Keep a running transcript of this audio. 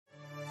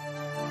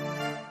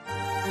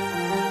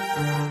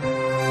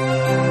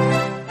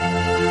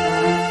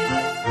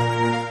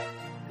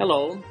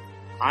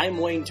I'm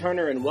Wayne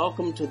Turner, and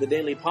welcome to the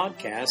daily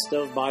podcast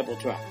of Bible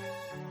Track.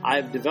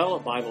 I've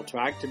developed Bible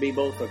Track to be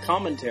both a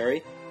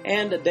commentary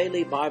and a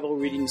daily Bible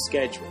reading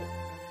schedule.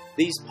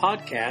 These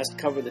podcasts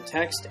cover the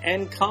text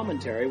and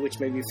commentary,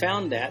 which may be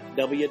found at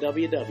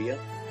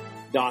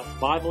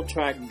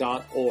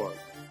www.bibletrack.org.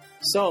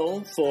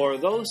 So, for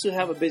those who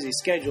have a busy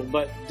schedule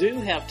but do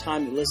have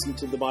time to listen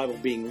to the Bible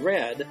being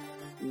read,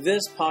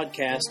 this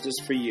podcast is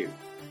for you.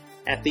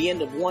 At the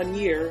end of 1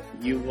 year,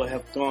 you will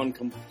have gone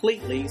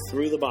completely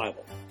through the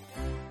Bible.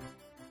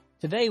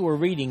 Today we're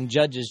reading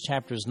Judges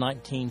chapters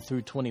 19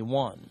 through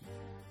 21.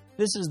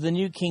 This is the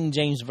New King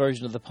James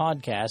Version of the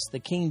podcast. The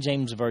King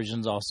James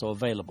Version is also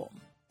available.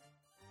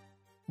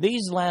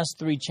 These last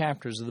 3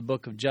 chapters of the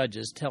book of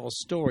Judges tell a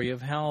story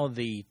of how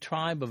the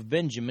tribe of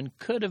Benjamin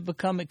could have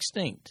become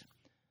extinct.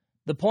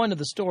 The point of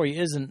the story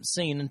isn't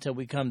seen until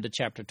we come to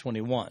chapter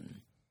 21.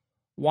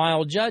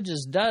 While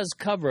Judges does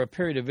cover a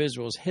period of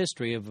Israel's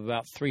history of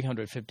about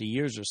 350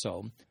 years or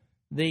so,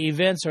 the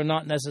events are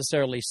not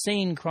necessarily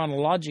seen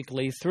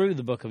chronologically through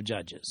the book of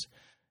Judges.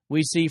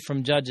 We see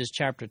from Judges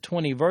chapter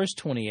 20, verse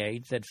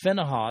 28, that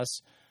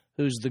Phinehas,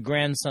 who's the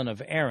grandson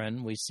of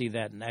Aaron, we see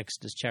that in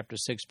Exodus chapter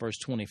 6, verse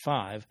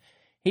 25,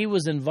 he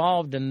was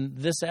involved in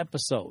this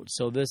episode,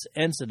 so this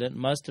incident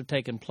must have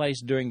taken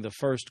place during the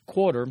first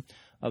quarter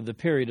of the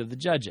period of the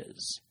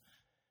Judges.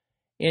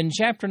 In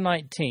chapter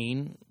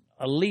 19,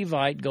 a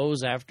Levite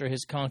goes after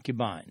his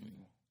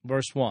concubine.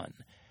 Verse 1,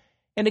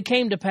 "And it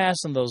came to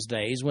pass in those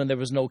days, when there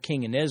was no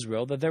king in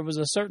Israel, that there was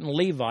a certain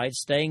Levite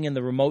staying in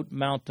the remote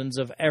mountains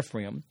of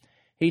Ephraim.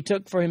 He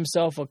took for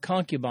himself a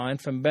concubine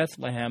from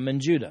Bethlehem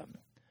in Judah.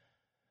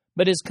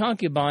 But his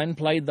concubine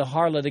played the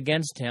harlot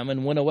against him,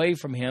 and went away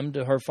from him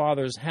to her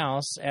father's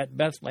house at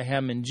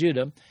Bethlehem in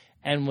Judah,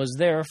 and was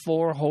there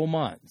 4 whole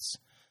months.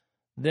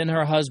 Then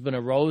her husband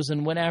arose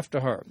and went after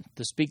her,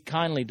 to speak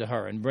kindly to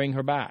her and bring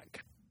her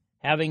back,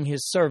 having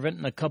his servant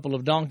and a couple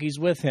of donkeys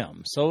with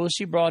him. So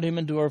she brought him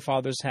into her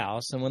father's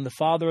house, and when the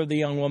father of the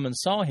young woman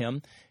saw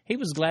him, he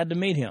was glad to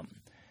meet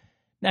him.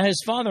 Now his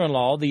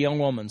father-in-law, the young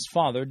woman's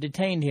father,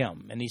 detained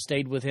him, and he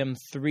stayed with him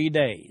 3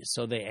 days.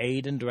 So they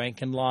ate and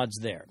drank and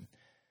lodged there.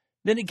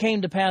 Then it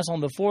came to pass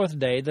on the 4th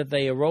day that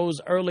they arose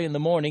early in the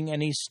morning,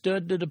 and he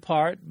stood to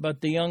depart.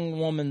 But the young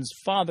woman's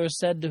father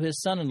said to his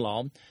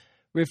son-in-law,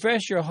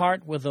 'Refresh your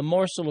heart with a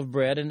morsel of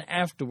bread, and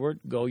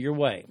afterward go your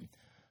way.'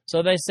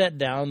 So they sat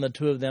down, and the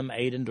 2 of them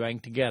ate and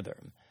drank together.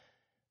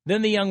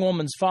 Then the young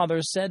woman's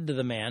father said to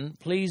the man,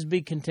 'Please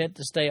be content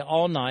to stay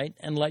all night,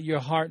 and let your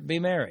heart be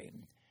merry.'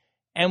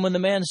 And when the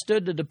man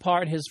stood to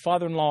depart, his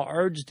father-in-law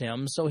urged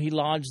him, so he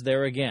lodged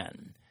there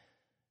again.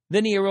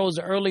 Then he arose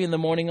early in the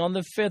morning on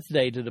the 5th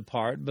day to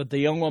depart, but the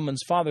young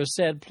woman's father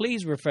said,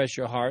 'Please refresh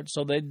your heart.'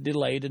 So they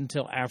delayed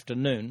until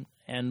afternoon,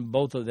 and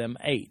both of them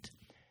ate.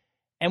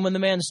 And when the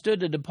man stood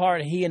to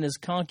depart, he and his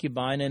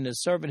concubine and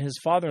his servant his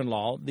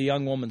father-in-law, the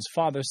young woman's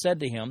father, said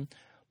to him,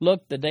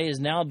 'Look, the day is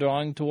now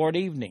drawing toward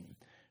evening.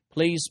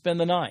 Please spend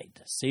the night.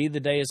 See,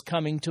 the day is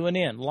coming to an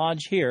end.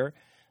 Lodge here,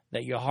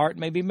 that your heart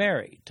may be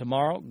merry.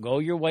 Tomorrow go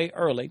your way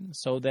early,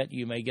 so that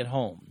you may get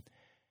home.'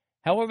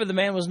 However, the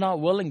man was not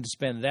willing to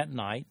spend that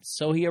night,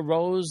 so he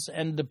arose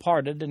and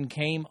departed, and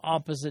came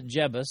opposite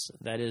Jebus,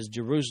 that is,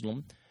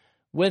 Jerusalem.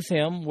 With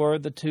him were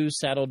the 2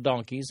 saddled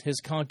donkeys.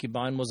 His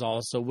concubine was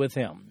also with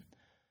him.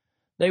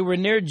 They were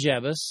near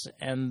Jebus,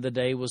 and the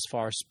day was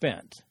far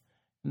spent.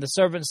 And the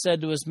servant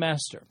said to his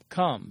master,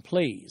 'Come,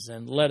 please,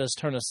 and let us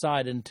turn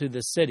aside into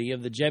the city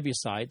of the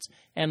Jebusites,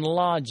 and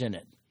lodge in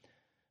it.'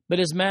 But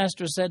his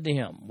master said to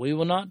him, 'We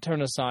will not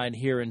turn aside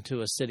here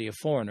into a city of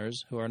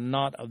foreigners, who are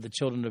not of the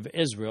children of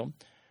Israel.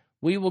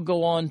 We will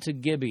go on to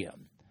Gibeah.'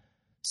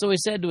 So he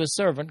said to his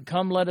servant,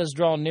 'Come, let us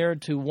draw near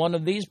to one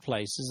of these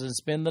places, and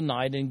spend the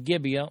night in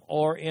Gibeah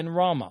or in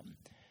Ramah.'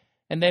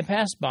 And they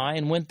passed by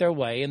and went their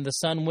way, and the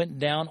sun went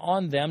down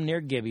on them near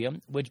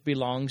Gibeah, which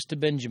belongs to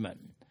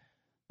Benjamin.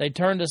 They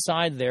turned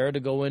aside there to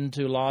go in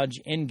to lodge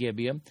in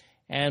Gibeah.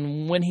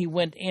 And when he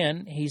went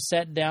in, he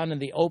sat down in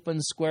the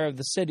open square of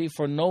the city,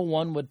 for no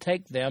one would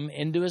take them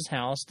into his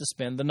house to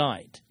spend the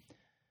night.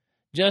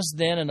 Just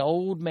then an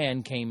old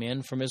man came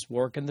in from his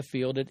work in the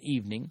field at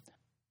evening,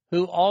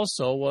 who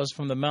also was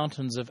from the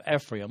mountains of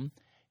Ephraim.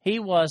 He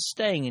was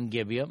staying in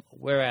Gibeah,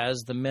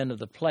 whereas the men of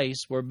the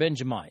place were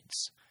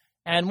Benjamites.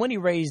 And when he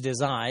raised his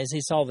eyes,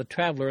 he saw the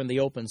traveler in the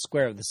open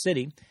square of the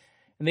city.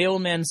 And the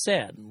old man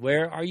said,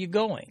 'Where are you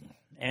going?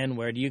 And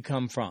where do you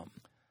come from?'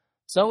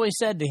 So he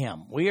said to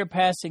him, 'We are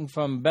passing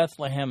from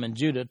Bethlehem in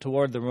Judah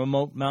toward the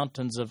remote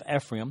mountains of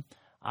Ephraim.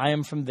 I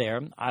am from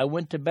there. I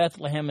went to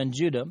Bethlehem in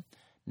Judah.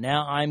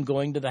 Now I am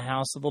going to the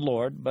house of the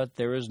Lord, but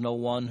there is no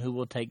one who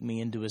will take me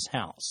into his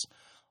house.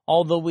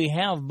 Although we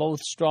have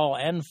both straw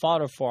and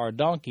fodder for our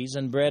donkeys,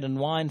 and bread and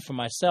wine for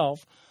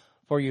myself,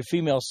 for your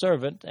female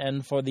servant,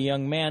 and for the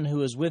young man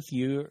who is with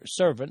your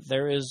servant,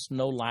 there is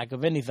no lack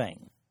of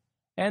anything.'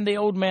 And the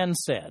old man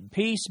said,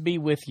 'Peace be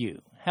with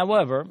you.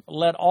 However,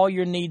 let all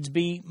your needs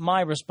be my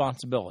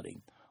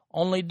responsibility.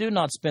 Only do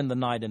not spend the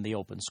night in the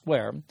open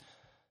square.'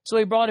 So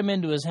he brought him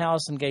into his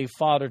house and gave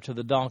fodder to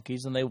the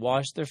donkeys, and they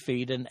washed their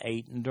feet and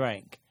ate and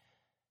drank.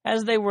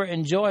 As they were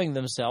enjoying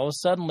themselves,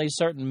 suddenly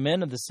certain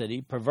men of the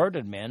city,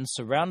 perverted men,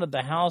 surrounded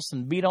the house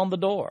and beat on the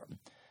door.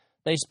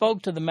 They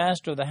spoke to the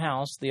master of the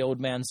house, the old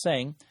man,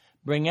 saying,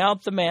 "Bring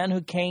out the man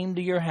who came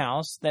to your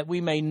house, that we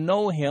may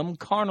know him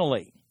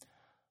carnally."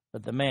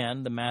 But the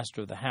man, the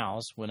master of the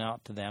house, went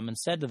out to them and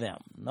said to them,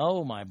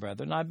 "No, my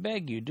brethren, I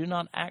beg you, do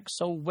not act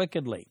so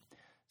wickedly.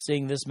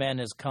 Seeing this man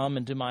has come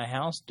into my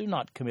house, do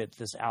not commit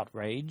this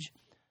outrage.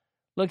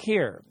 Look,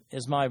 here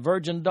is my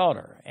virgin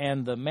daughter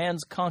and the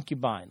man's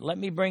concubine. Let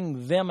me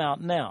bring them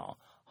out now.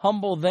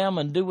 Humble them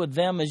and do with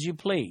them as you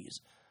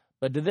please.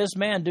 But to this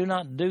man do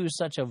not do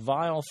such a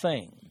vile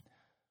thing."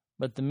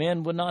 But the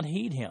men would not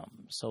heed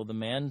him. So the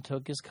man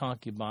took his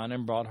concubine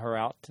and brought her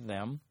out to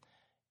them.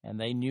 And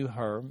they knew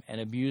her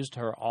and abused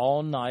her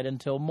all night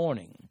until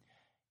morning.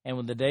 And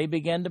when the day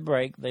began to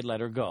break, they let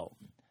her go.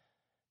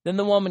 Then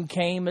the woman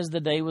came as the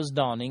day was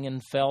dawning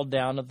and fell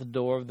down at the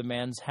door of the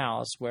man's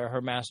house where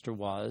her master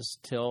was,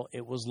 till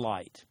it was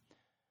light.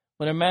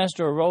 When her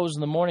master arose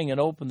in the morning and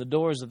opened the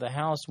doors of the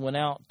house and went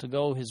out to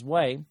go his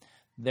way,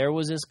 there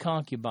was his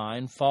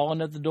concubine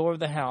fallen at the door of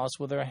the house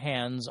with her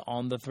hands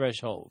on the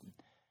threshold.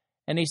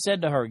 And he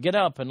said to her, "Get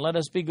up and let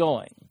us be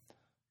going."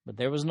 But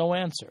there was no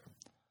answer.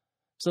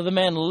 So the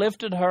man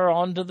lifted her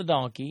onto the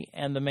donkey,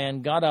 and the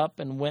man got up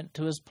and went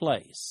to his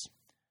place.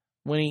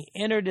 When he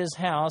entered his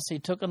house, he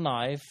took a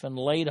knife and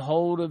laid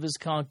hold of his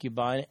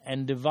concubine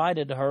and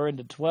divided her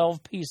into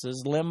 12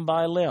 pieces, limb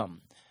by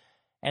limb,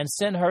 and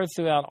sent her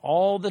throughout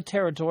all the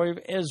territory of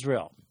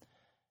Israel.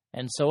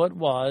 And so it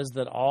was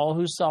that all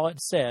who saw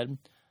it said,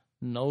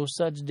 "No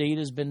such deed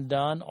has been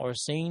done or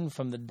seen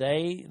from the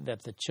day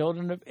that the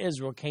children of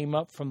Israel came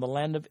up from the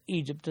land of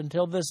Egypt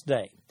until this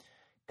day.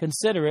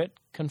 Consider it,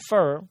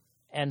 confer,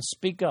 and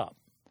speak up."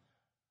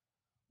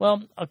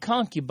 Well, a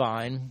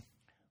concubine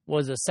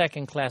was a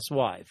second-class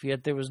wife,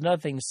 yet there was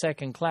nothing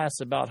second-class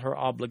about her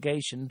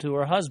obligation to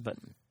her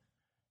husband.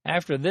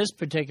 After this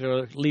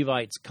particular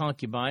Levite's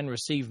concubine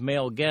received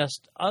male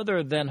guests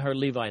other than her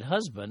Levite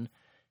husband,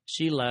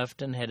 she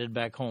left and headed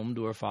back home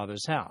to her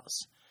father's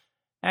house.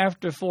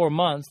 After 4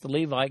 months, the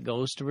Levite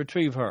goes to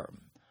retrieve her.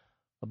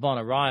 Upon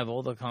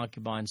arrival, the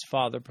concubine's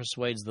father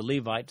persuades the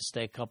Levite to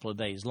stay a couple of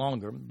days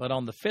longer, but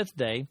on the 5th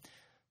day,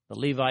 the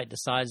Levite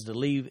decides to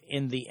leave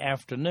in the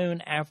afternoon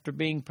after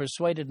being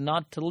persuaded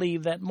not to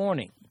leave that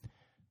morning.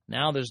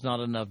 Now there's not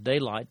enough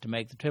daylight to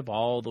make the trip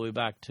all the way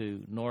back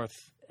to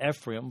North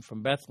Ephraim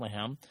from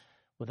Bethlehem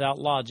without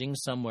lodging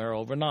somewhere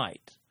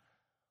overnight.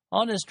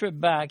 On his trip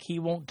back, he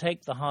won't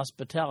take the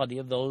hospitality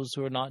of those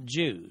who are not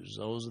Jews.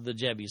 Those are the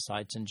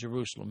Jebusites in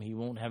Jerusalem. He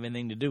won't have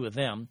anything to do with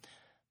them.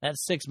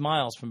 That's 6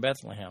 miles from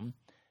Bethlehem.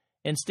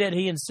 Instead,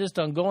 he insists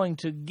on going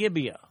to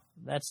Gibeah.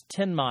 That's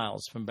 10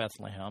 miles from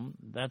Bethlehem.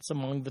 That's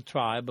among the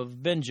tribe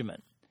of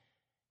Benjamin.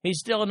 He's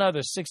still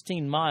another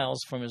 16 miles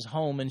from his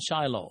home in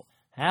Shiloh.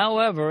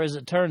 However, as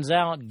it turns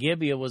out,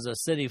 Gibeah was a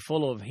city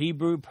full of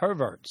Hebrew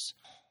perverts.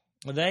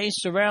 They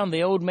surround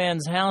the old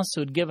man's house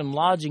who had given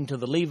lodging to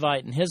the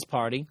Levite and his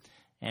party,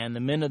 and the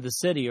men of the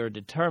city are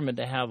determined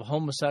to have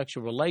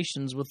homosexual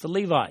relations with the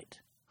Levite.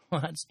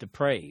 Well, that's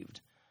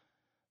depraved.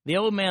 The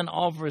old man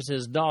offers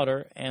his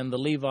daughter and the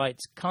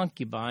Levite's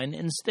concubine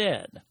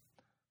instead.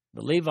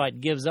 The Levite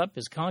gives up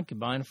his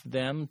concubine for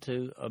them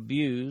to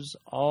abuse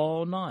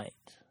all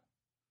night.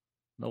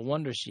 No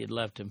wonder she had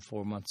left him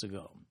 4 months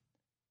ago.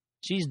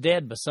 She's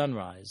dead by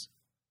sunrise.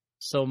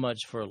 So much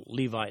for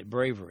Levite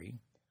bravery.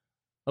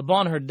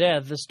 Upon her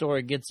death, the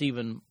story gets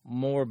even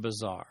more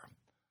bizarre.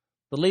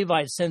 The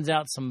Levite sends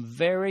out some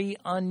very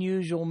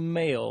unusual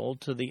mail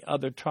to the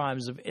other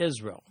tribes of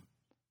Israel.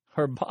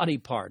 Her body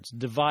parts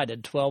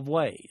divided 12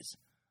 ways.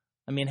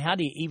 I mean, how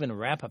do you even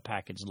wrap a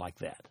package like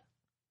that?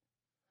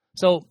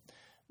 So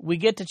we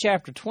get to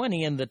chapter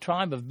 20, and the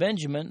tribe of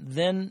Benjamin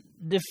then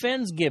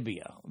defends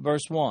Gibeah.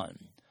 Verse 1.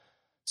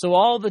 So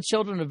all the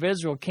children of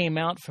Israel came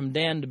out from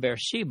Dan to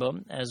Beersheba,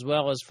 as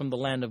well as from the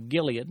land of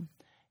Gilead,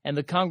 and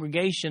the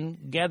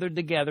congregation gathered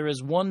together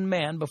as one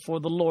man before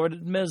the Lord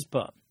at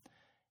Mizpah.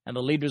 And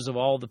the leaders of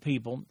all the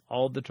people,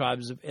 all the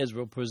tribes of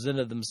Israel,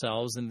 presented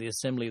themselves in the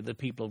assembly of the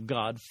people of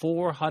God,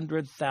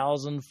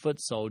 400,000 foot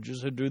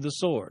soldiers who drew the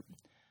sword.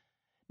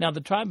 Now the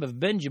tribe of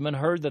Benjamin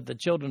heard that the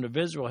children of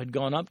Israel had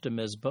gone up to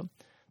Mizpah.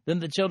 Then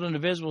the children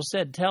of Israel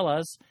said, "Tell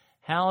us,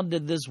 how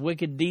did this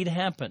wicked deed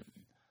happen?"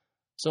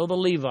 So the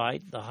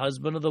Levite, the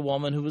husband of the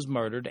woman who was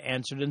murdered,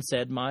 answered and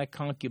said, "My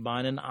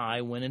concubine and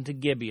I went into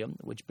Gibeah,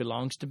 which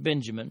belongs to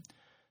Benjamin,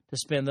 to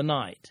spend the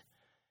night.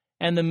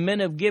 And the men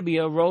of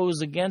Gibeah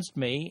rose against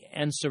me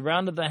and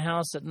surrounded the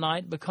house at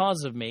night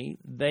because of me.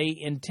 They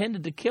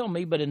intended to kill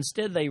me, but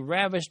instead they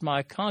ravished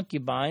my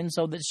concubine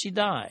so that she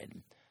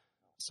died.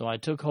 So I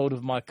took hold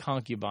of my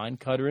concubine,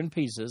 cut her in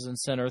pieces, and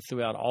sent her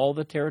throughout all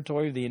the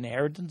territory of the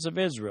inheritance of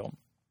Israel,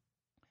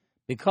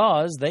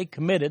 because they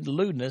committed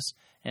lewdness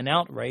and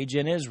outrage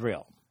in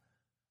Israel.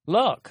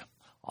 Look,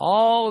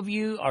 all of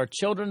you are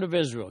children of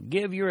Israel.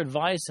 Give your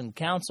advice and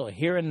counsel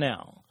here and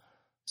now."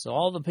 So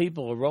all the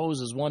people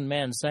arose as one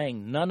man,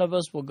 saying, "None of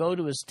us will go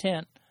to his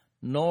tent,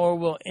 nor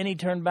will any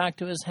turn back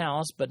to his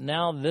house. But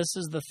now this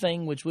is the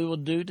thing which we will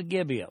do to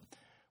Gibeah.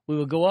 We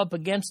will go up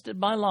against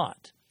it by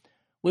lot.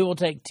 We will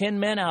take 10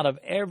 men out of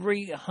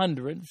every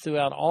 100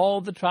 throughout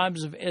all the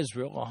tribes of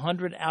Israel,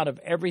 100 out of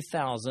every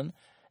 1,000,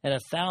 and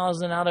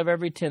 1,000 out of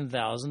every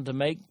 10,000, to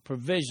make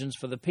provisions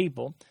for the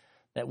people,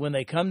 that when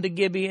they come to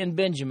Gibeah and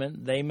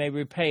Benjamin, they may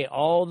repay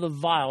all the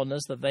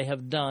vileness that they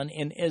have done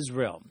in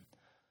Israel.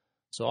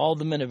 So all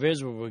the men of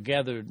Israel were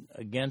gathered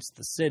against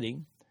the city,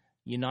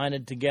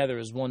 united together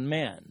as one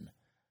man.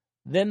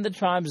 Then the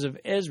tribes of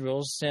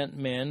Israel sent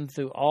men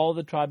through all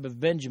the tribe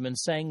of Benjamin,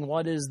 saying,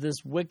 What is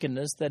this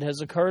wickedness that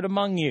has occurred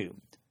among you?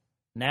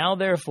 Now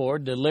therefore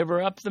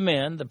deliver up the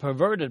men, the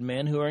perverted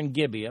men who are in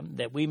Gibeah,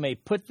 that we may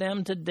put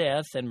them to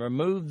death and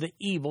remove the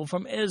evil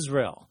from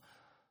Israel.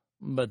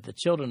 But the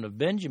children of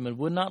Benjamin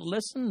would not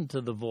listen to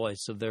the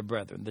voice of their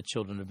brethren, the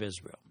children of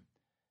Israel.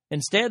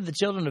 Instead, the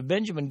children of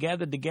Benjamin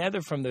gathered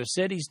together from their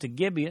cities to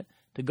Gibeah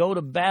to go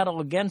to battle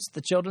against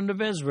the children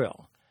of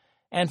Israel.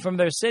 And from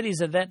their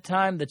cities at that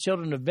time the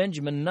children of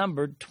Benjamin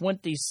numbered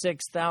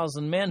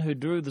 26,000 men who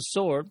drew the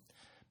sword,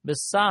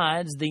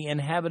 besides the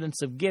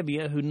inhabitants of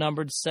Gibeah, who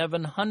numbered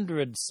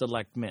 700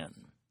 select men.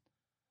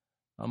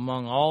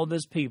 Among all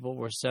this people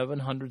were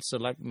 700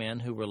 select men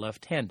who were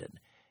left-handed.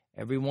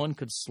 Every one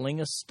could sling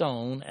a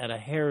stone at a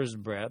hair's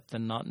breadth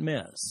and not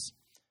miss.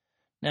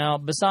 Now,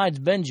 besides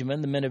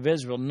Benjamin, the men of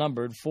Israel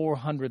numbered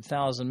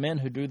 400,000 men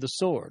who drew the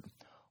sword.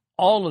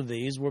 All of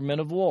these were men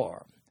of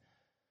war.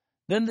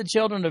 Then the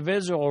children of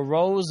Israel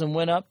arose and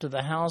went up to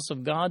the house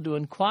of God to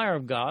inquire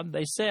of God.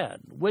 They said,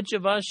 Which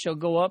of us shall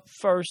go up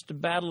first to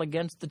battle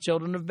against the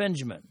children of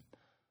Benjamin?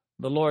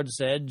 The Lord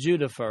said,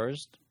 Judah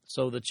first.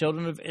 So the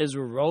children of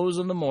Israel rose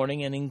in the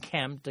morning and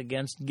encamped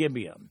against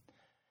Gibeah.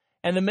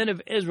 And the men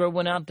of Israel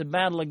went out to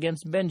battle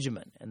against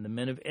Benjamin. And the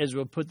men of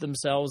Israel put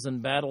themselves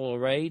in battle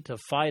array to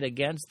fight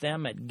against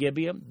them at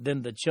Gibeah.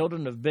 Then the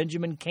children of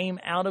Benjamin came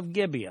out of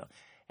Gibeah,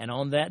 and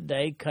on that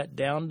day cut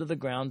down to the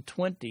ground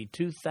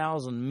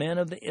 22,000 men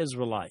of the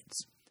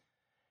Israelites.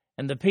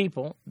 And the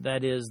people,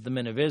 that is, the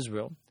men of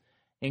Israel,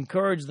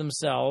 encouraged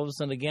themselves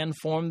and again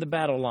formed the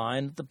battle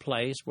line at the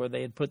place where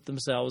they had put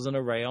themselves in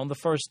array on the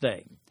first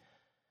day.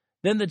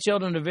 Then the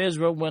children of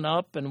Israel went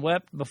up and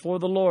wept before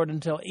the Lord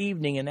until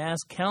evening, and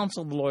asked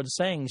counsel of the Lord,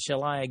 saying,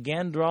 Shall I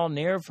again draw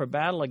near for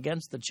battle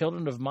against the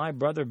children of my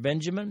brother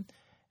Benjamin?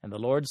 And the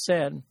Lord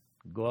said,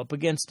 Go up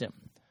against him.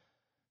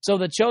 So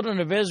the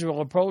children of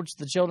Israel approached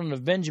the children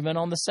of Benjamin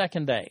on the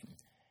second day.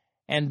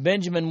 And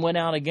Benjamin went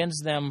out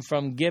against them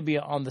from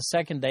Gibeah on the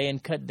second day,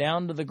 and cut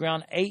down to the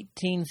ground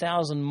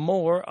 18,000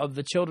 more of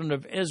the children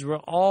of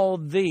Israel. All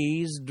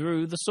these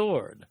drew the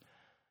sword.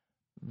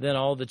 Then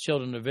all the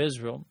children of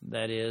Israel,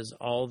 that is,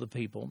 all the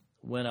people,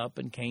 went up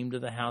and came to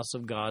the house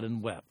of God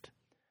and wept.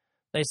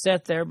 They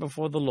sat there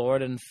before the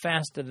Lord and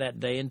fasted that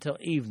day until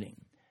evening.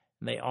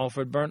 And they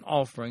offered burnt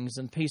offerings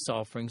and peace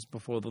offerings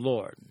before the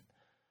Lord.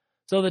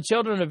 So the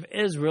children of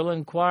Israel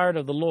inquired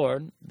of the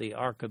Lord. The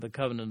ark of the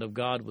covenant of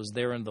God was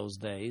there in those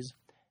days.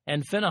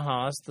 And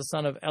Phinehas, the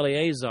son of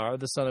Eleazar,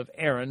 the son of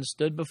Aaron,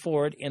 stood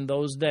before it in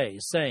those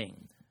days,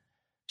 saying,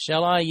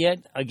 Shall I yet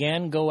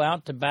again go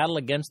out to battle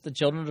against the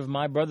children of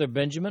my brother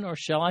Benjamin, or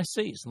shall I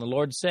cease? And the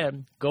Lord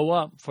said, Go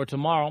up, for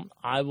tomorrow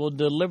I will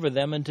deliver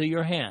them into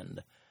your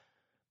hand.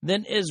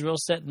 Then Israel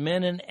set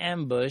men in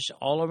ambush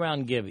all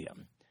around Gibeah.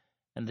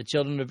 And the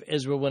children of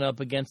Israel went up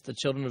against the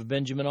children of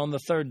Benjamin on the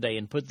third day,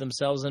 and put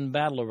themselves in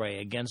battle array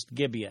against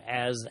Gibeah,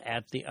 as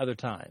at the other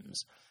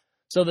times.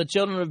 So the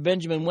children of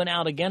Benjamin went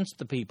out against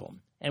the people,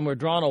 and were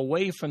drawn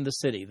away from the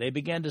city. They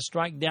began to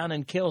strike down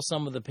and kill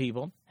some of the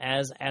people,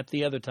 as at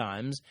the other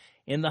times,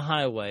 in the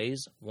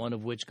highways, one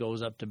of which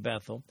goes up to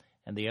Bethel,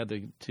 and the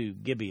other to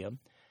Gibeah,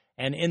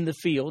 and in the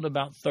field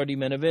about 30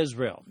 men of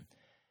Israel.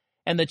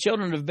 And the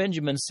children of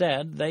Benjamin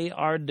said, They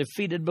are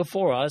defeated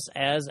before us,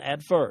 as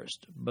at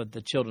first. But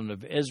the children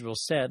of Israel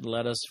said,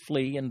 Let us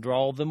flee and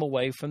draw them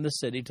away from the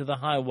city to the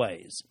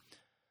highways.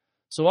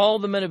 So all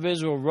the men of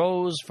Israel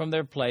rose from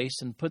their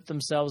place and put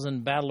themselves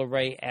in battle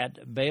array at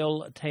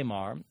Baal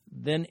Tamar.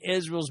 Then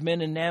Israel's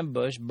men in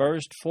ambush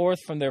burst forth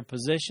from their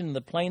position in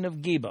the plain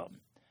of Geba.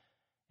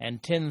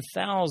 And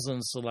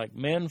 10,000 select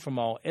men from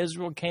all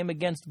Israel came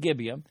against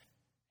Gibeah,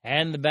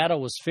 and the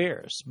battle was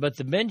fierce. But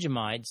the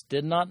Benjamites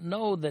did not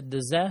know that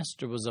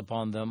disaster was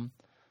upon them.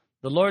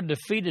 The Lord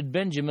defeated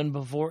Benjamin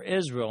before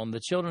Israel, and the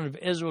children of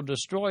Israel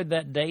destroyed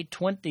that day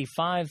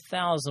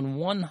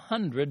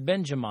 25,100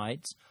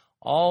 Benjamites.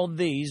 All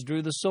these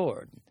drew the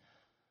sword.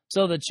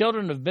 So the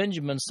children of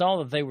Benjamin saw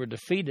that they were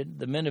defeated.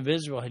 The men of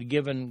Israel had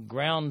given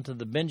ground to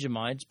the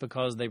Benjamites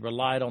because they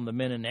relied on the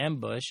men in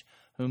ambush,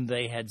 whom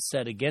they had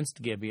set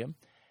against Gibeah.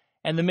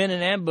 And the men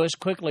in ambush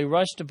quickly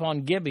rushed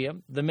upon Gibeah.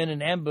 The men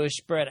in ambush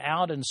spread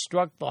out and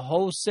struck the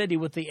whole city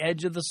with the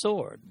edge of the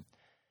sword.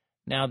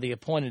 Now the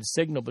appointed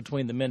signal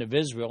between the men of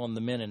Israel and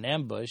the men in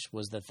ambush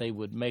was that they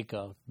would make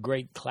a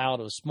great cloud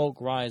of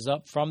smoke rise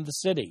up from the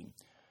city,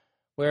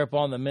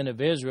 whereupon the men of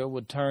Israel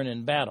would turn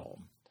in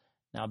battle.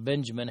 Now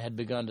Benjamin had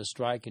begun to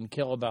strike and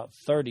kill about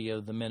 30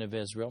 of the men of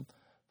Israel,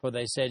 for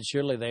they said,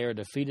 Surely they are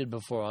defeated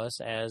before us,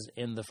 as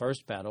in the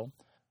first battle.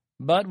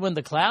 But when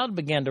the cloud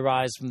began to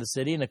rise from the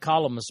city in a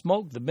column of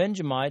smoke, the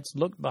Benjamites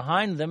looked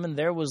behind them, and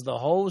there was the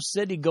whole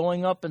city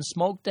going up in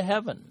smoke to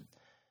heaven.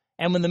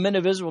 And when the men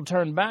of Israel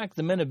turned back,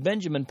 the men of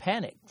Benjamin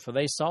panicked, for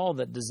they saw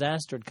that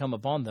disaster had come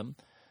upon them.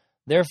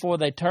 Therefore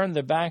they turned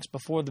their backs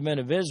before the men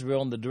of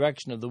Israel in the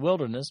direction of the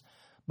wilderness.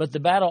 But the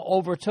battle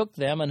overtook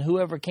them, and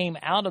whoever came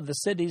out of the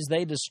cities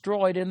they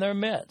destroyed in their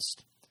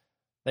midst.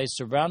 They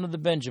surrounded the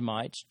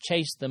Benjamites,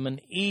 chased them,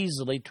 and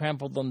easily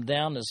trampled them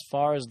down as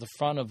far as the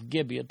front of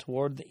Gibeah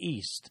toward the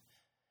east.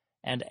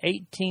 And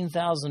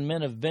 18,000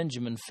 men of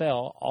Benjamin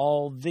fell.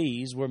 All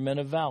these were men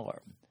of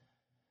valor.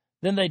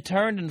 Then they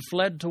turned and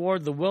fled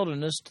toward the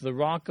wilderness to the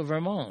rock of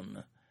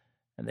Hermon,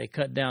 and they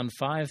cut down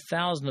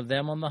 5,000 of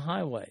them on the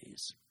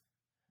highways.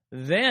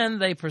 Then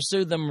they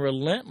pursued them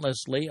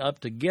relentlessly up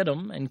to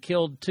Gittim and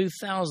killed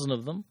 2,000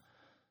 of them.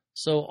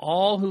 So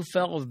all who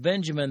fell of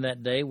Benjamin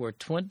that day were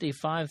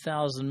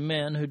 25,000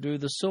 men who drew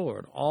the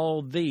sword.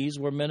 All these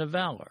were men of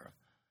valor.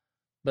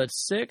 But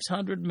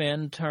 600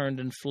 men turned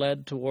and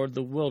fled toward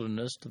the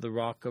wilderness to the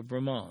rock of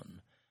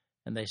Rimmon.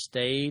 And they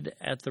stayed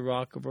at the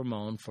rock of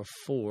Rimmon for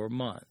 4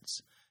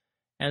 months.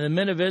 And the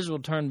men of Israel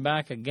turned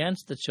back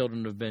against the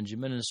children of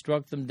Benjamin and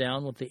struck them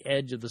down with the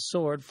edge of the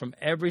sword from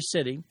every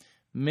city,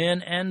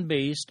 men and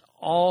beast,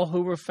 all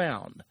who were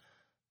found.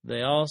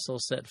 They also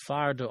set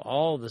fire to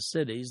all the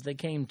cities they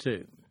came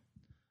to.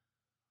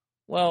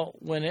 Well,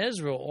 when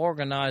Israel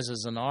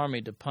organizes an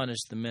army to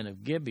punish the men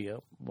of Gibeah,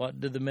 what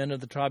do the men of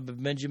the tribe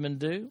of Benjamin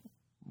do?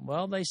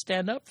 Well, they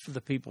stand up for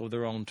the people of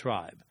their own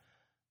tribe.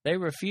 They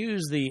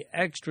refuse the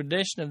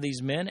extradition of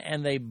these men,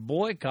 and they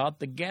boycott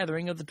the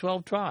gathering of the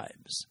 12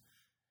 tribes.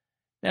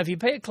 Now, if you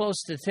pay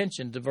close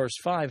attention to verse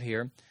 5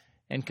 here,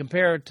 and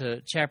compare it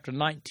to chapter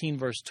 19,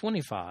 verse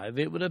 25,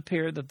 it would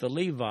appear that the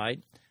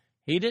Levite,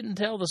 he didn't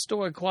tell the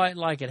story quite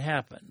like it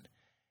happened.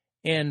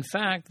 In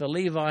fact, the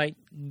Levite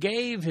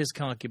gave his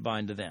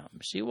concubine to them.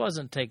 She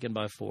wasn't taken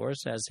by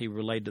force, as he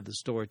related the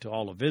story to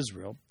all of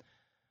Israel.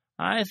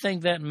 I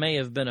think that may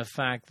have been a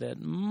fact that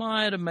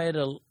might have made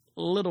a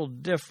little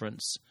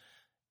difference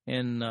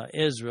in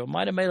Israel,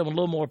 might have made them a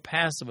little more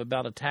passive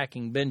about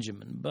attacking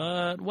Benjamin.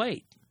 But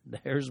wait,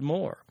 there's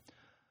more.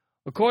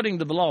 According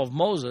to the law of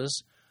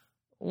Moses,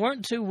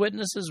 weren't 2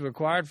 witnesses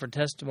required for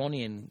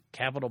testimony in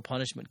capital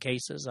punishment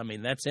cases? I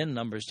mean, that's in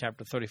Numbers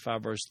chapter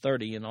 35, verse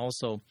 30, and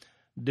also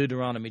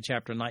Deuteronomy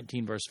chapter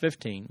 19, verse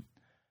 15.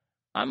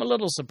 I'm a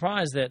little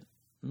surprised that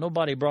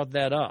nobody brought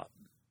that up.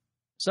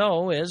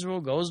 So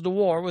Israel goes to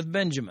war with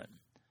Benjamin.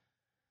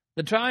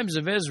 The tribes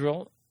of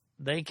Israel,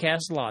 they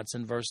cast lots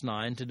in verse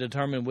 9 to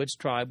determine which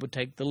tribe would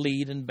take the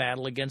lead in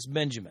battle against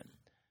Benjamin.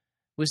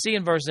 We see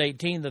in verse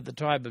 18 that the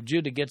tribe of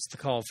Judah gets the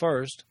call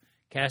first.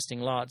 Casting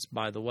lots,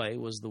 by the way,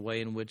 was the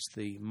way in which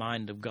the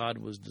mind of God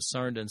was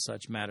discerned in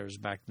such matters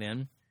back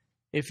then.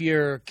 If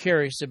you're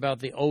curious about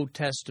the Old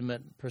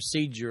Testament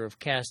procedure of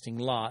casting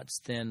lots,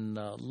 then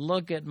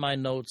look at my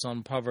notes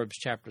on Proverbs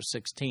chapter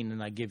 16,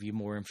 and I give you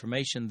more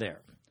information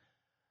there.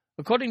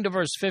 According to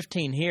verse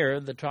 15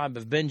 here, the tribe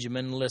of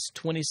Benjamin lists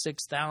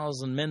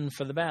 26,000 men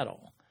for the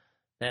battle.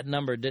 That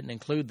number didn't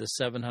include the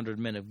 700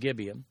 men of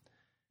Gibeah.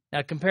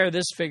 Now compare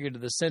this figure to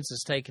the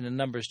census taken in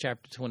Numbers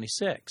chapter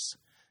 26.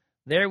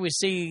 There we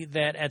see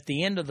that at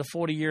the end of the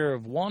 40 year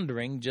of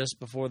wandering,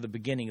 just before the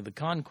beginning of the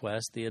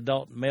conquest, the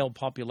adult male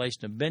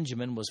population of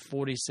Benjamin was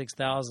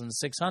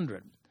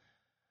 46,600.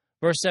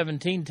 Verse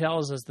 17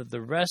 tells us that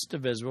the rest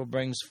of Israel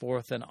brings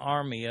forth an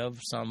army of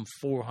some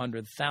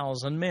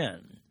 400,000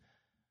 men.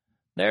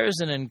 There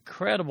is an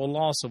incredible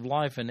loss of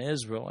life in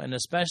Israel, and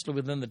especially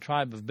within the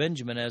tribe of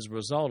Benjamin as a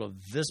result of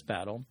this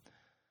battle.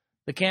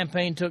 The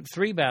campaign took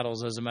 3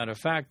 battles, as a matter of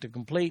fact, to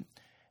complete,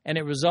 and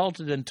it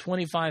resulted in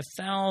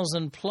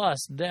 25,000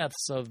 plus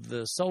deaths of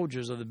the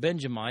soldiers of the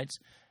Benjamites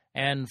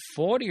and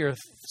 40 or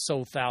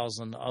so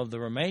thousand of the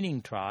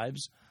remaining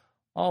tribes,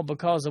 all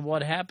because of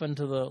what happened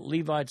to the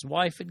Levite's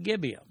wife at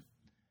Gibeah.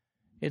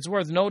 It's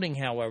worth noting,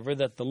 however,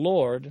 that the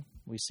Lord,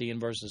 we see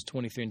in verses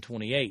 23 and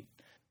 28,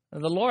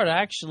 the Lord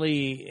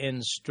actually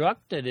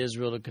instructed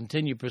Israel to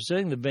continue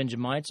pursuing the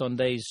Benjamites on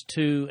days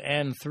 2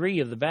 and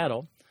 3 of the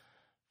battle.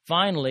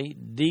 Finally,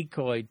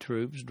 decoy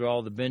troops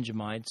draw the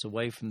Benjamites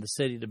away from the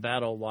city to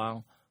battle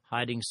while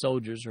hiding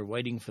soldiers are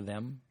waiting for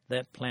them.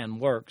 That plan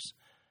works.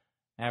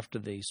 After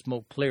the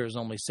smoke clears,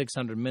 only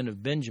 600 men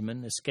of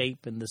Benjamin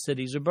escape and the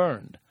cities are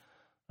burned,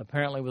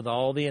 apparently with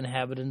all the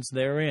inhabitants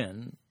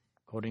therein,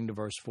 according to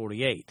verse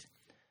 48.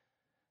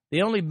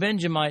 The only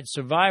Benjamite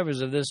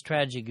survivors of this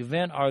tragic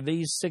event are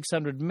these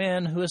 600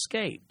 men who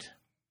escaped.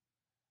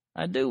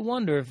 I do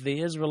wonder if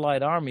the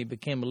Israelite army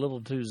became a little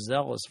too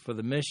zealous for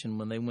the mission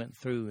when they went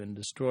through and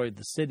destroyed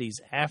the cities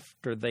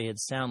after they had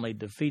soundly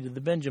defeated the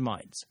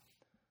Benjamites.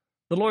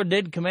 The Lord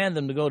did command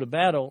them to go to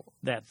battle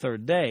that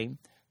 3rd day,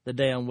 the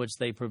day on which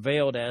they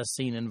prevailed, as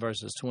seen in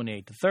verses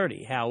 28 to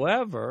 30.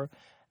 However,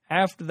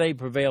 after they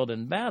prevailed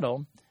in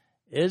battle,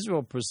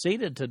 Israel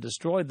proceeded to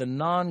destroy the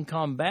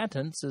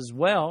non-combatants as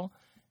well,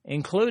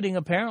 including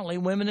apparently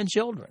women and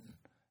children,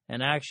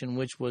 an action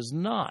which was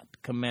not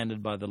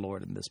commanded by the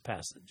Lord in this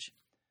passage.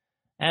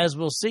 As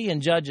we'll see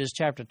in Judges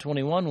chapter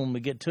 21 when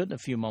we get to it in a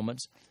few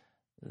moments,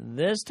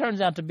 this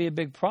turns out to be a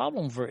big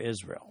problem for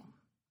Israel.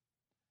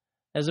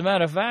 As a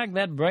matter of fact,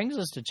 that brings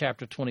us to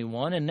chapter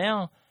 21, and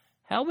now,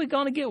 how are we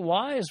going to get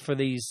wives for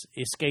these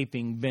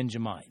escaping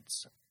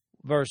Benjamites?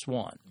 Verse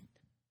 1.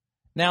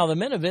 Now the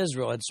men of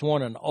Israel had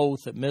sworn an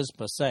oath at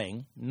Mizpah,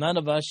 saying, None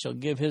of us shall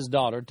give his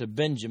daughter to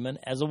Benjamin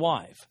as a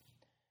wife.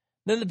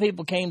 Then the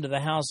people came to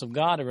the house of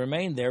God and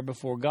remained there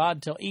before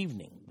God till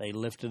evening. They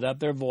lifted up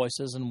their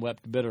voices and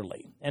wept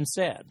bitterly, and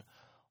said,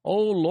 O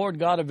Lord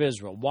God of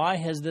Israel, why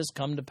has this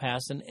come to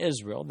pass in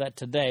Israel, that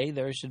today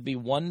there should be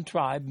one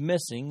tribe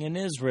missing in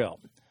Israel?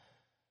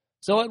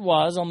 So it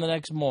was on the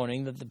next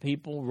morning that the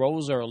people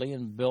rose early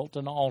and built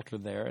an altar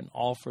there and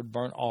offered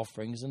burnt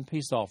offerings and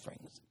peace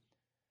offerings.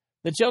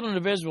 The children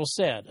of Israel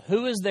said,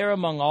 Who is there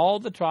among all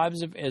the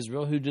tribes of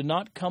Israel who did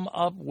not come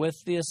up with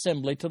the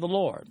assembly to the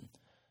Lord?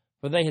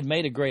 For they had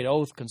made a great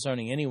oath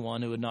concerning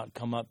anyone who would not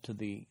come up to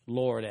the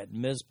Lord at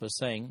Mizpah,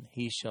 saying,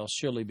 He shall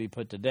surely be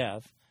put to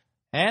death.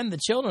 And the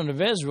children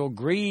of Israel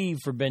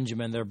grieved for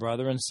Benjamin their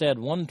brother, and said,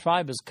 One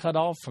tribe is cut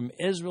off from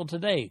Israel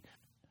today.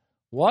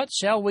 What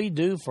shall we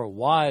do for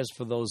wives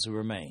for those who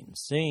remain,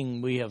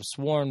 seeing we have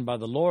sworn by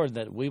the Lord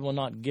that we will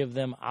not give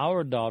them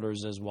our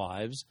daughters as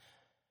wives?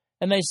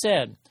 And they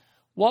said,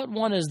 What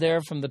one is there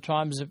from the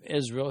tribes of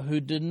Israel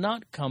who did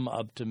not come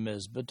up to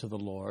Mizpah to the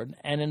Lord?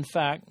 And in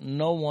fact,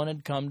 no one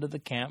had come to the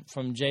camp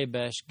from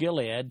Jabesh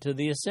Gilead to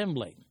the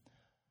assembly.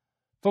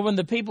 For when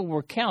the people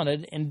were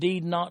counted,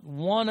 indeed not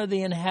one of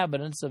the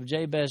inhabitants of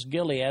Jabesh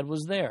Gilead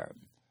was there.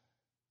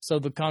 So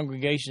the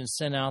congregation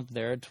sent out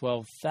there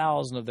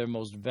 12,000 of their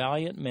most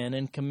valiant men,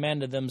 and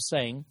commanded them,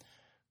 saying,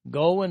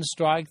 Go and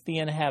strike the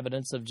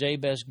inhabitants of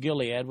Jabesh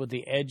Gilead with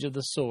the edge of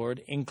the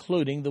sword,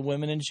 including the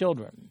women and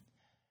children.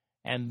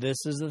 And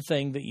this is the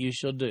thing that you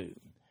shall do.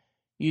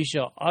 You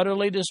shall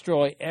utterly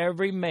destroy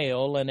every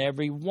male and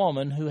every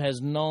woman who has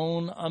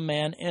known a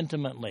man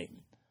intimately.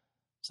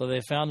 So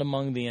they found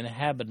among the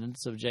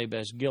inhabitants of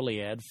Jabesh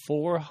Gilead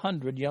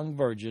 400 young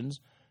virgins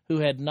who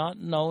had not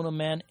known a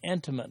man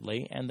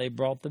intimately, and they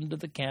brought them to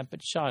the camp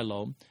at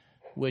Shiloh,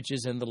 which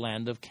is in the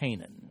land of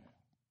Canaan.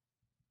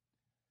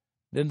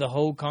 Then the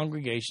whole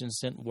congregation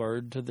sent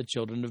word to the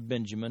children of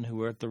Benjamin who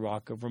were at the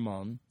rock of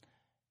Rimmon,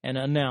 and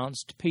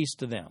announced peace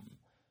to them.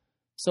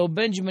 So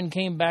Benjamin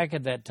came back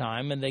at that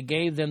time, and they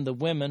gave them the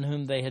women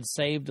whom they had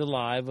saved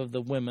alive of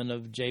the women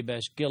of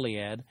Jabesh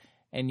Gilead,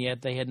 and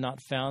yet they had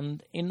not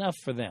found enough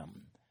for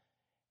them.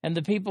 And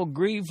the people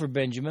grieved for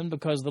Benjamin,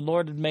 because the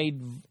Lord had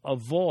made a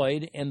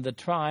void in the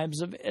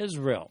tribes of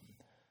Israel.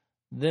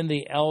 Then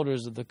the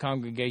elders of the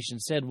congregation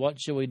said,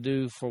 What shall we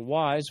do for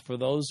wives for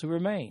those who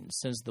remain,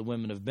 since the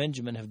women of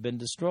Benjamin have been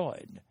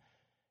destroyed?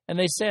 And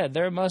they said,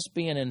 There must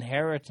be an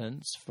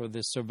inheritance for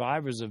the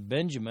survivors of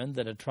Benjamin,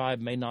 that a tribe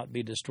may not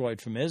be destroyed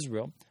from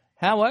Israel.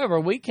 However,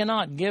 we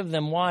cannot give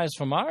them wives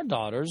from our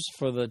daughters,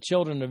 for the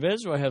children of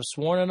Israel have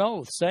sworn an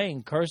oath,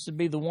 saying, Cursed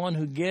be the one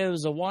who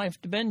gives a wife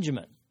to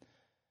Benjamin.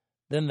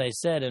 Then they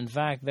said, In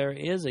fact, there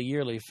is a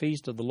yearly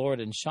feast of the Lord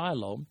in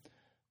Shiloh,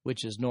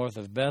 which is north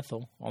of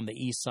Bethel, on the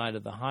east side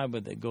of the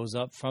highway that goes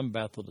up from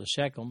Bethel to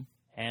Shechem,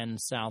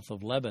 and south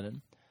of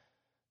Lebanon.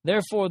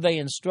 Therefore they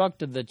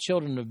instructed the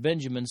children of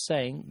Benjamin,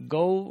 saying,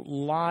 Go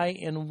lie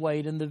in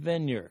wait in the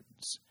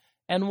vineyards,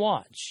 and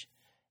watch.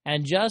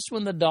 And just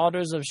when the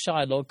daughters of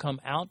Shiloh come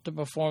out to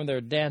perform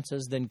their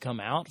dances, then come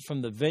out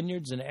from the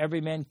vineyards, and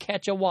every man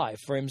catch a wife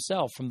for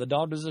himself from the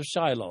daughters of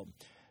Shiloh.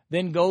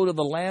 Then go to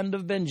the land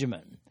of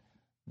Benjamin.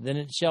 Then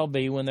it shall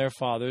be, when their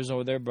fathers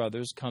or their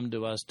brothers come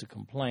to us to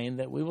complain,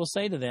 that we will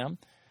say to them,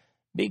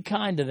 Be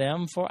kind to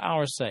them for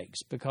our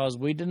sakes, because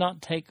we did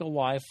not take a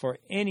wife for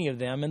any of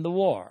them in the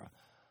war.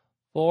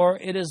 For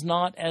it is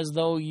not as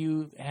though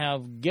you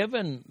have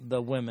given the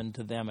women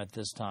to them at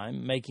this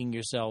time, making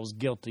yourselves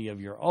guilty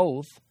of your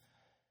oath.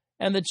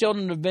 And the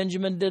children of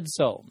Benjamin did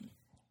so.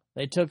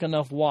 They took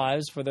enough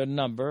wives for their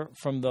number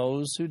from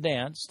those who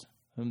danced,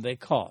 whom they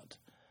caught.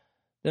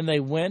 Then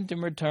they went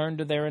and returned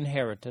to their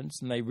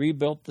inheritance, and they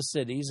rebuilt the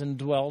cities and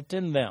dwelt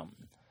in them.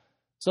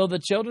 So the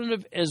children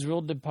of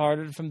Israel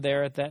departed from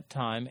there at that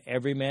time,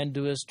 every man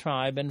to his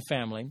tribe and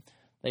family.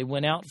 They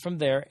went out from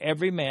there,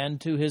 every man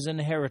to his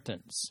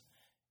inheritance.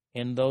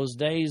 In those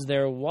days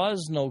there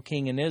was no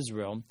king in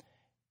Israel.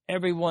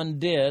 Everyone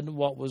did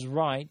what was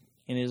right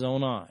in his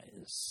own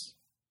eyes.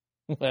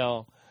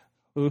 Well,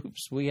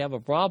 oops, we have a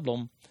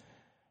problem.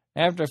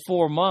 After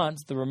 4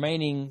 months, the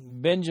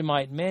remaining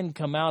Benjamite men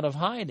come out of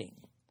hiding.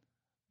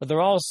 But they're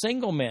all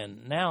single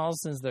men now,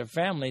 since their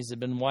families had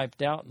been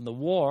wiped out in the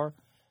war,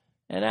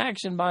 an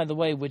action, by the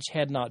way, which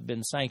had not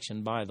been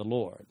sanctioned by the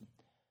Lord.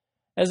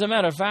 As a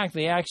matter of fact,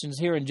 the actions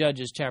here in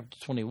Judges chapter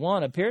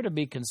 21 appear to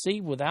be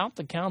conceived without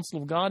the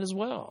counsel of God as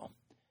well.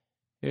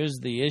 Here's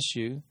the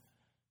issue.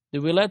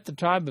 Do we let the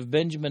tribe of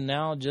Benjamin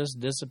now just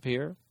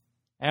disappear?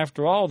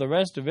 After all, the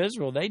rest of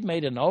Israel, they'd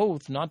made an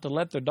oath not to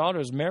let their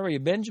daughters marry a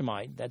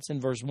Benjamite. That's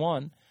in verse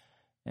 1.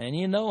 And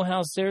you know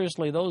how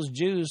seriously those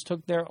Jews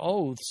took their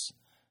oaths.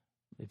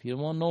 If you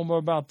want to know more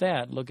about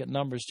that, look at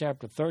Numbers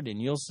chapter 30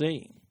 and you'll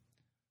see.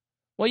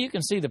 Well, you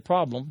can see the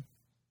problem.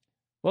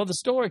 Well, the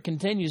story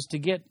continues to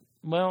get,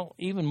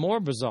 even more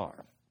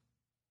bizarre.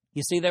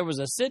 You see, there was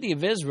a city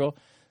of Israel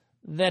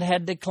that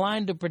had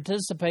declined to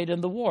participate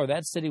in the war.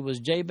 That city was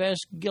Jabesh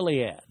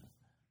Gilead.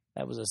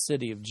 That was a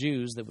city of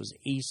Jews that was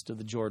east of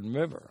the Jordan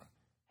River.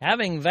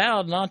 Having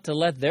vowed not to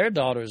let their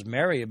daughters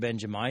marry a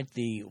Benjamite,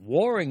 the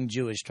warring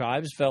Jewish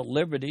tribes felt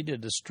liberty to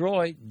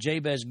destroy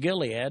Jabesh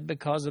Gilead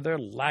because of their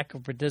lack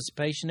of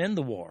participation in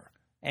the war,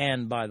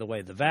 and, by the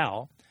way, the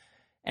vow,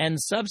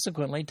 and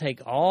subsequently take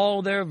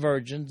all their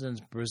virgins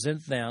and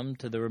present them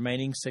to the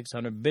remaining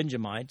 600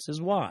 Benjamites as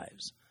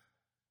wives.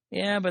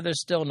 Yeah, but there's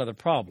still another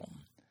problem.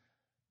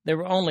 There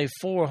were only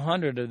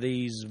 400 of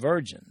these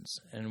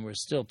virgins, and we're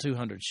still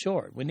 200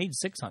 short. We need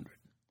 600.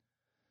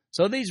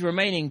 So these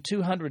remaining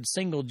 200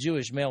 single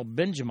Jewish male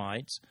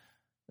Benjamites,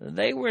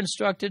 they were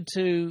instructed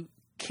to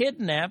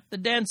kidnap the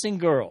dancing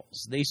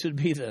girls. These would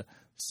be the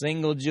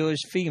single Jewish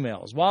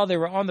females, while they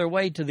were on their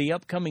way to the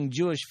upcoming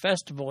Jewish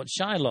festival at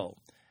Shiloh.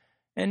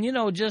 And,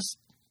 just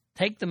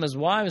take them as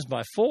wives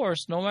by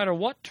force, no matter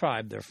what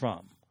tribe they're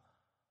from.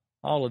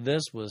 All of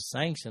this was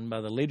sanctioned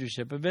by the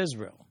leadership of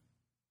Israel.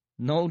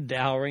 No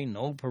dowry,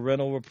 no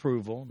parental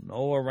approval,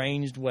 no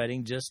arranged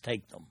wedding, just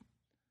take them.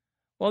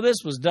 Well,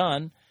 this was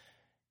done,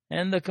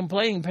 and the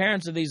complaining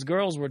parents of these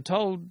girls were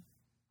told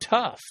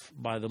tough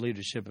by the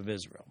leadership of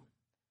Israel.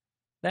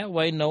 That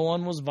way, no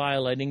one was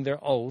violating their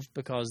oath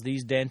because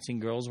these dancing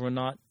girls were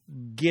not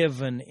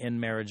given in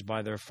marriage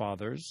by their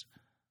fathers.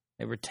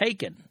 They were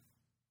taken,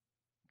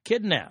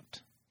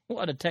 kidnapped.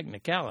 What a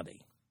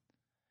technicality.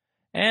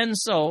 And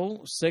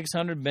so,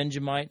 600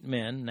 Benjamite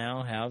men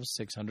now have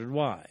 600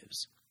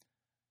 wives.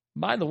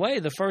 By the way,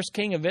 the first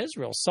king of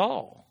Israel,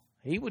 Saul,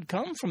 he would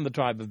come from the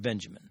tribe of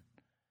Benjamin.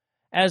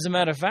 As a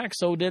matter of fact,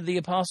 so did the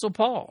Apostle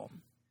Paul.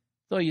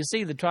 So you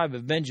see, the tribe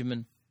of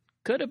Benjamin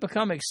could have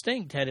become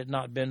extinct had it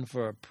not been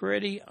for a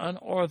pretty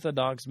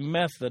unorthodox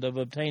method of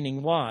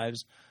obtaining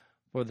wives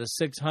for the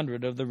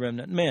 600 of the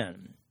remnant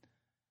men.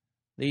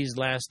 These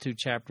last two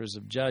chapters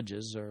of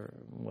Judges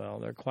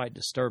they're quite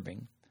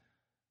disturbing.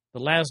 The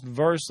last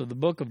verse of the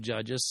book of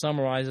Judges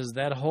summarizes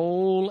that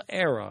whole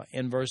era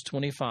in verse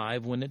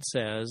 25 when it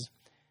says,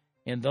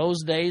 "In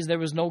those days there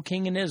was no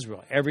king in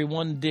Israel.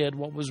 Everyone did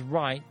what was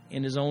right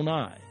in his own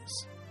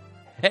eyes."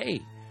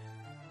 Hey,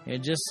 you're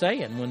just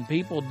saying, when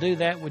people do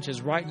that which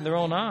is right in their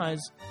own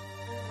eyes,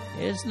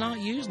 it's not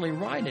usually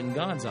right in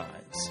God's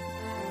eyes.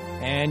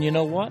 And you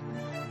know what?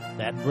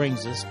 That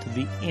brings us to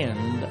the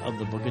end of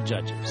the book of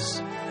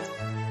Judges.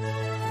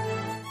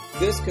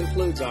 This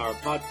concludes our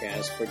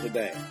podcast for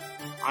today.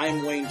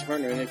 I'm Wayne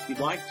Turner, and if you'd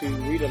like to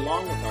read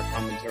along with our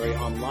commentary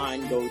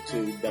online, go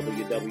to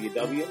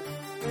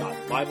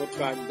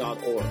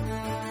www.bibletrack.org.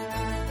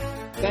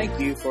 Thank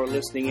you for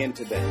listening in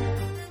today.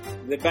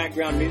 The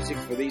background music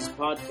for these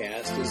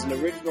podcasts is an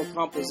original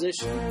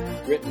composition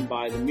written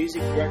by the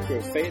music director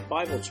of Fayette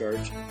Bible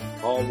Church,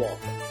 Paul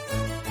Walker.